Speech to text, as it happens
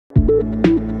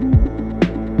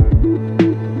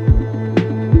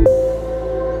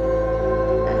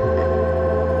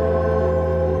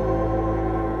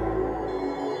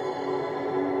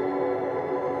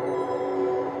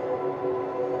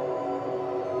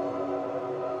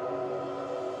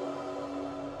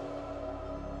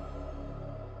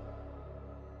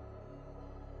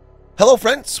Hello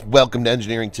friends, welcome to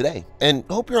Engineering Today, and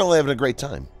hope you're all having a great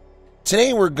time.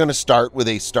 Today we're going to start with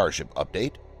a Starship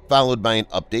update, followed by an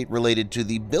update related to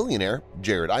the billionaire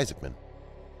Jared Isaacman.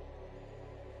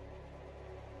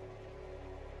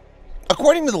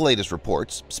 According to the latest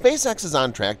reports, SpaceX is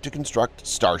on track to construct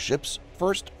Starship's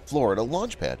first Florida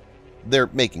launch pad. They're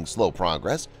making slow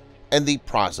progress, and the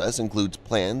process includes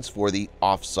plans for the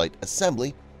off-site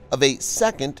assembly of a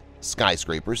second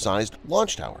skyscraper-sized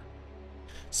launch tower.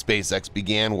 SpaceX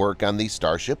began work on the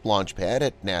Starship launch pad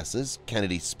at NASA's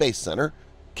Kennedy Space Center,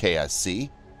 KSC,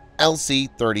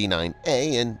 LC-39A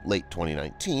in late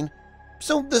 2019,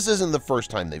 so this isn't the first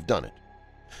time they've done it.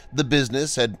 The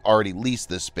business had already leased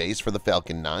this space for the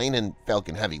Falcon 9 and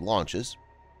Falcon Heavy launches.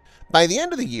 By the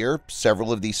end of the year,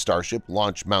 several of the Starship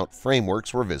launch mount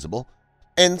frameworks were visible,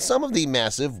 and some of the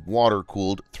massive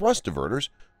water-cooled thrust diverters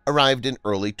arrived in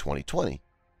early 2020.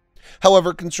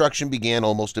 However, construction began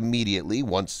almost immediately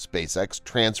once SpaceX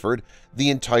transferred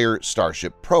the entire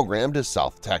Starship program to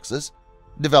South Texas.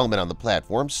 Development on the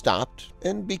platform stopped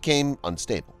and became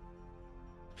unstable.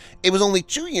 It was only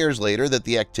 2 years later that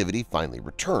the activity finally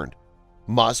returned.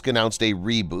 Musk announced a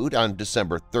reboot on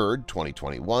December 3,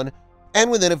 2021,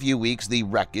 and within a few weeks the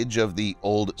wreckage of the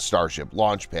old Starship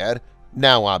launch pad,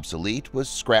 now obsolete, was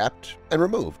scrapped and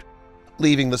removed,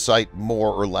 leaving the site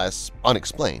more or less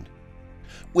unexplained.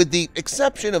 With the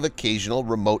exception of occasional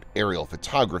remote aerial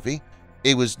photography,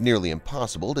 it was nearly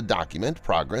impossible to document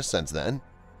progress since then,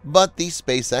 but the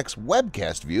SpaceX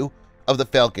webcast view of the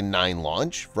Falcon 9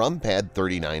 launch from Pad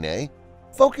 39A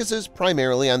focuses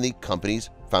primarily on the company's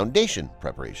foundation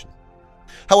preparation.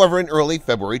 However, in early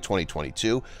February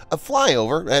 2022, a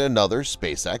flyover at another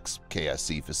SpaceX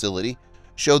KSC facility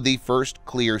showed the first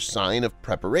clear sign of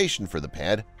preparation for the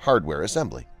pad hardware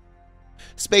assembly.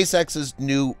 SpaceX's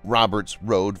new Roberts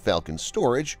Road Falcon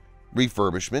Storage,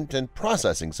 Refurbishment and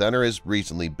Processing Center has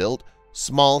recently built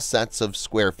small sets of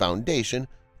square foundation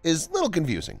is a little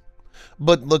confusing,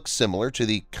 but looks similar to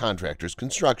the contractor's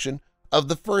construction of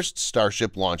the first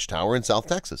Starship launch tower in South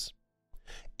Texas.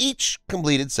 Each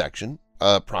completed section,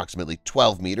 approximately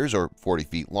 12 meters or 40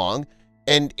 feet long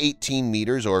and 18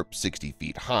 meters or 60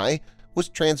 feet high, was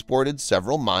transported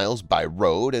several miles by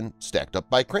road and stacked up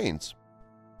by cranes.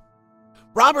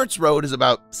 Roberts Road is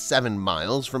about 7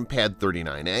 miles from Pad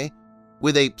 39A,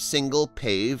 with a single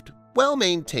paved,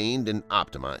 well-maintained and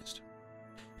optimized.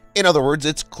 In other words,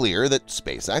 it's clear that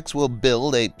SpaceX will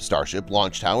build a Starship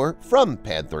launch tower from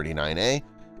Pad 39A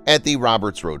at the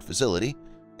Roberts Road facility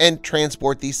and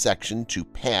transport the section to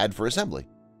pad for assembly.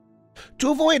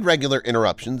 To avoid regular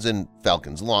interruptions in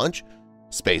Falcon's launch,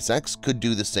 SpaceX could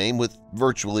do the same with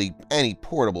virtually any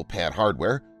portable pad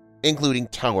hardware, including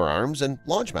tower arms and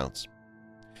launch mounts.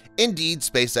 Indeed,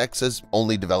 SpaceX has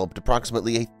only developed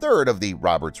approximately a third of the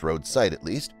Roberts Road site at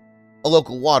least. A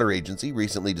local water agency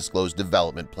recently disclosed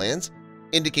development plans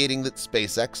indicating that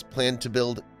SpaceX planned to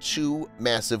build 2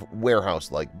 massive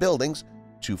warehouse-like buildings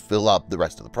to fill up the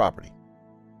rest of the property.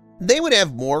 They would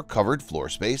have more covered floor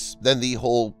space than the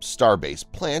whole Starbase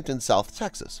plant in South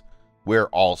Texas, where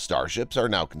all Starships are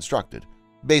now constructed,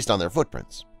 based on their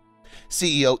footprints.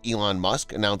 CEO Elon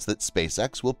Musk announced that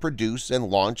SpaceX will produce and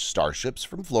launch Starships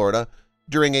from Florida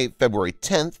during a February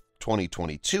 10,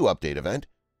 2022 update event,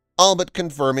 all but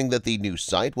confirming that the new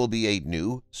site will be a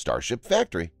new Starship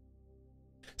factory.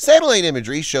 Satellite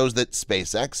imagery shows that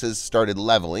SpaceX has started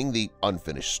leveling the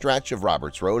unfinished stretch of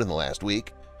Roberts Road in the last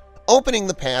week, opening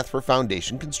the path for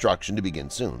foundation construction to begin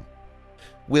soon.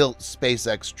 Will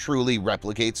SpaceX truly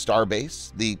replicate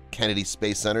Starbase, the Kennedy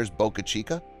Space Center's Boca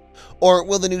Chica? Or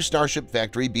will the new Starship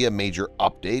factory be a major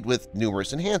update with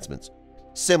numerous enhancements,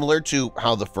 similar to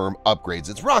how the firm upgrades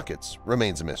its rockets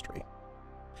remains a mystery.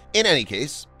 In any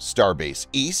case, Starbase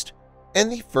East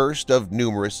and the first of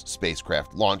numerous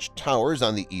spacecraft launch towers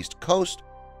on the East Coast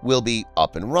will be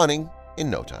up and running in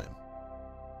no time.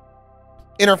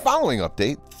 In our following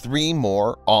update, 3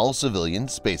 more all-civilian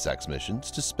SpaceX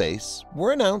missions to space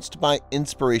were announced by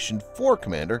Inspiration 4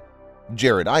 commander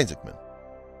Jared Isaacman.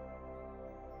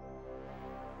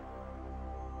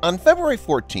 On February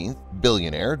 14th,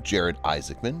 billionaire Jared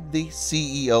Isaacman, the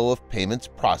CEO of payments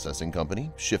processing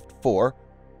company Shift4,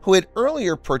 who had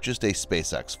earlier purchased a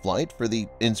SpaceX flight for the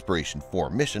Inspiration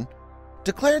 4 mission,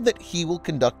 declared that he will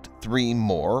conduct 3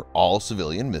 more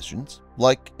all-civilian missions,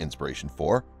 like Inspiration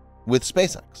 4, with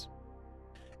SpaceX.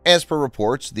 As per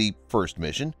reports, the first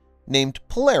mission, named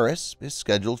Polaris, is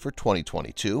scheduled for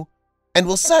 2022 and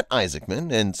will set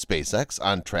Isaacman and SpaceX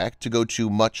on track to go to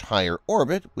much higher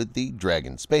orbit with the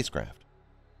Dragon spacecraft.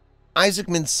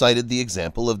 Isaacman cited the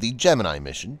example of the Gemini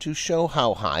mission to show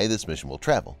how high this mission will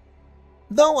travel.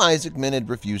 Though Isaacman had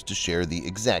refused to share the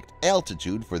exact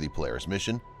altitude for the Polaris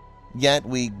mission, yet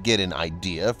we get an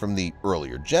idea from the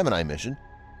earlier Gemini mission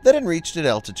that it reached an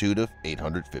altitude of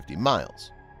 850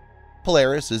 miles.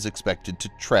 Polaris is expected to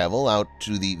travel out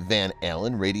to the Van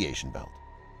Allen radiation belt.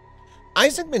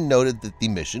 Isaacman noted that the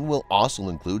mission will also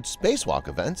include spacewalk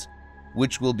events,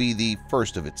 which will be the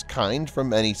first of its kind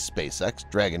from any SpaceX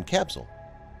Dragon capsule.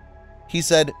 He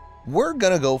said, "We're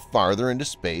gonna go farther into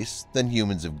space than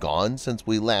humans have gone since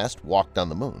we last walked on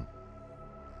the moon."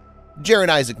 Jared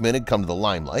Isaacman had come to the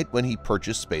limelight when he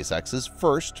purchased SpaceX's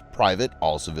first private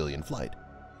all-civilian flight.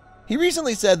 He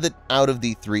recently said that out of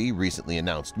the 3 recently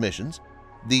announced missions,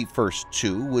 the first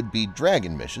 2 would be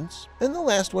Dragon missions and the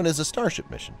last one is a Starship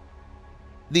mission.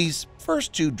 These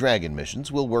first 2 Dragon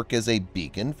missions will work as a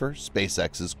beacon for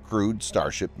SpaceX's crewed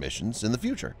Starship missions in the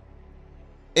future.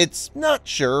 It's not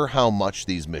sure how much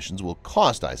these missions will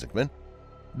cost Isaacman.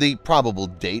 The probable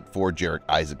date for Jared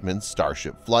Isaacman's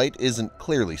Starship flight isn't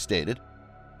clearly stated.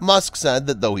 Musk said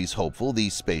that though he's hopeful the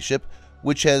spaceship,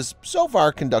 which has so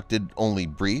far conducted only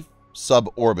brief,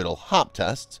 suborbital hop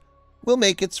tests, will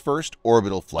make its first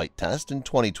orbital flight test in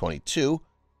 2022,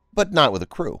 but not with a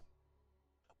crew.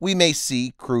 We may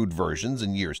see crewed versions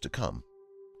in years to come.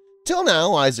 Till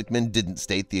now, Isaacman didn't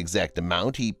state the exact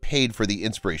amount he paid for the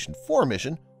Inspiration 4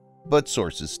 mission, but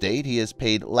sources state he has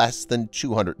paid less than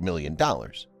 $200 million.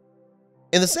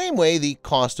 In the same way, the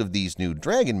cost of these new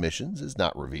Dragon missions is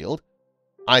not revealed.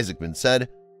 Isaacman said,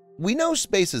 "We know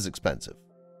space is expensive.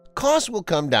 Costs will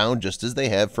come down just as they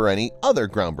have for any other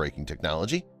groundbreaking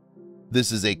technology.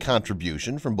 This is a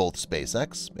contribution from both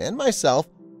SpaceX and myself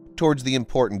towards the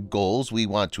important goals we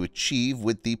want to achieve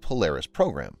with the Polaris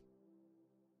program."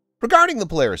 Regarding the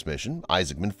Polaris mission,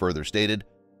 Isaacman further stated,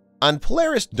 "On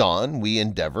Polaris Dawn, we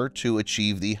endeavor to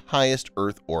achieve the highest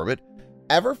Earth orbit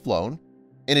ever flown,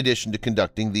 in addition to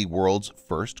conducting the world's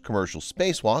first commercial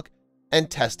spacewalk and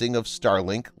testing of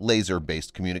Starlink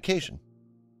laser-based communication."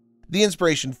 The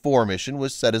Inspiration 4 mission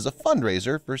was set as a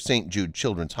fundraiser for St. Jude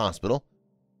Children's Hospital.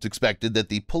 It's expected that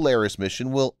the Polaris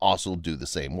mission will also do the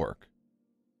same work.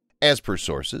 As per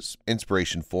sources,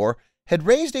 Inspiration 4 had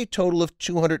raised a total of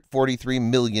 $243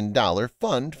 million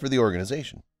fund for the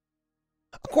organization.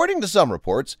 According to some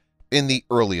reports, in the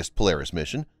earliest Polaris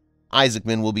mission,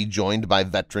 Isaacman will be joined by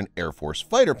veteran Air Force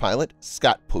fighter pilot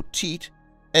Scott Poteet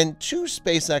and 2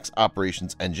 SpaceX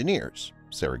operations engineers,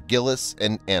 Sarah Gillis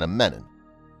and Anna Menon.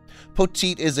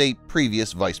 Poteet is a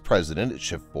previous vice president at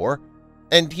Shift 4,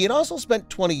 and he had also spent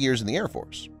 20 years in the Air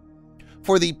Force.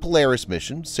 For the Polaris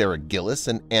mission, Sarah Gillis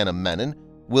and Anna Menon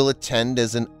will attend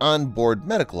as an onboard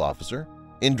medical officer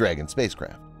in Dragon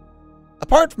spacecraft.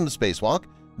 Apart from the spacewalk,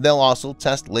 they'll also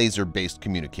test laser-based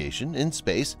communication in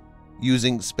space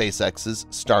using SpaceX's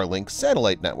Starlink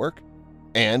satellite network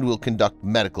and will conduct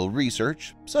medical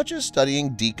research such as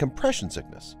studying decompression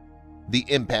sickness, the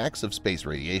impacts of space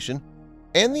radiation,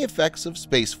 and the effects of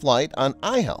space flight on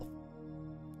eye health.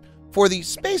 For the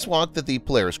spacewalk that the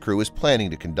Polaris crew is planning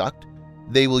to conduct,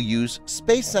 they will use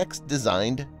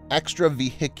SpaceX-designed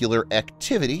extravehicular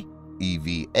activity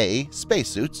 (EVA)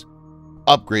 spacesuits,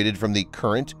 upgraded from the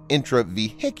current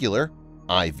intravehicular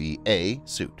 (IVA)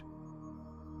 suit.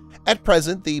 At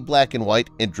present, the black and white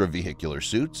intravehicular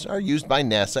suits are used by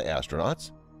NASA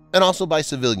astronauts and also by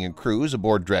civilian crews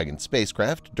aboard Dragon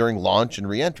spacecraft during launch and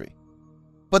re-entry.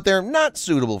 But they're not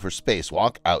suitable for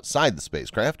spacewalk outside the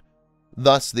spacecraft,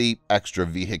 thus the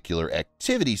extravehicular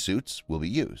activity suits will be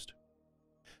used.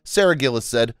 Sarah Gillis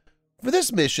said, "For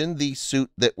this mission, the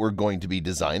suit that we're going to be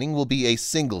designing will be a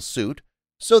single suit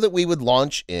so that we would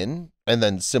launch in and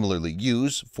then similarly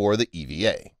use for the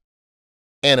EVA."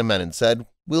 Anna Menon said,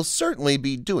 "We'll certainly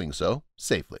be doing so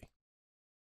safely."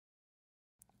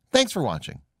 Thanks for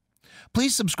watching.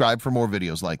 Please subscribe for more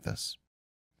videos like this.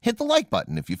 Hit the like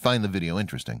button if you find the video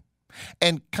interesting,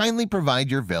 and kindly provide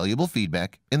your valuable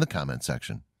feedback in the comment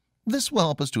section. This will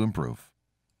help us to improve.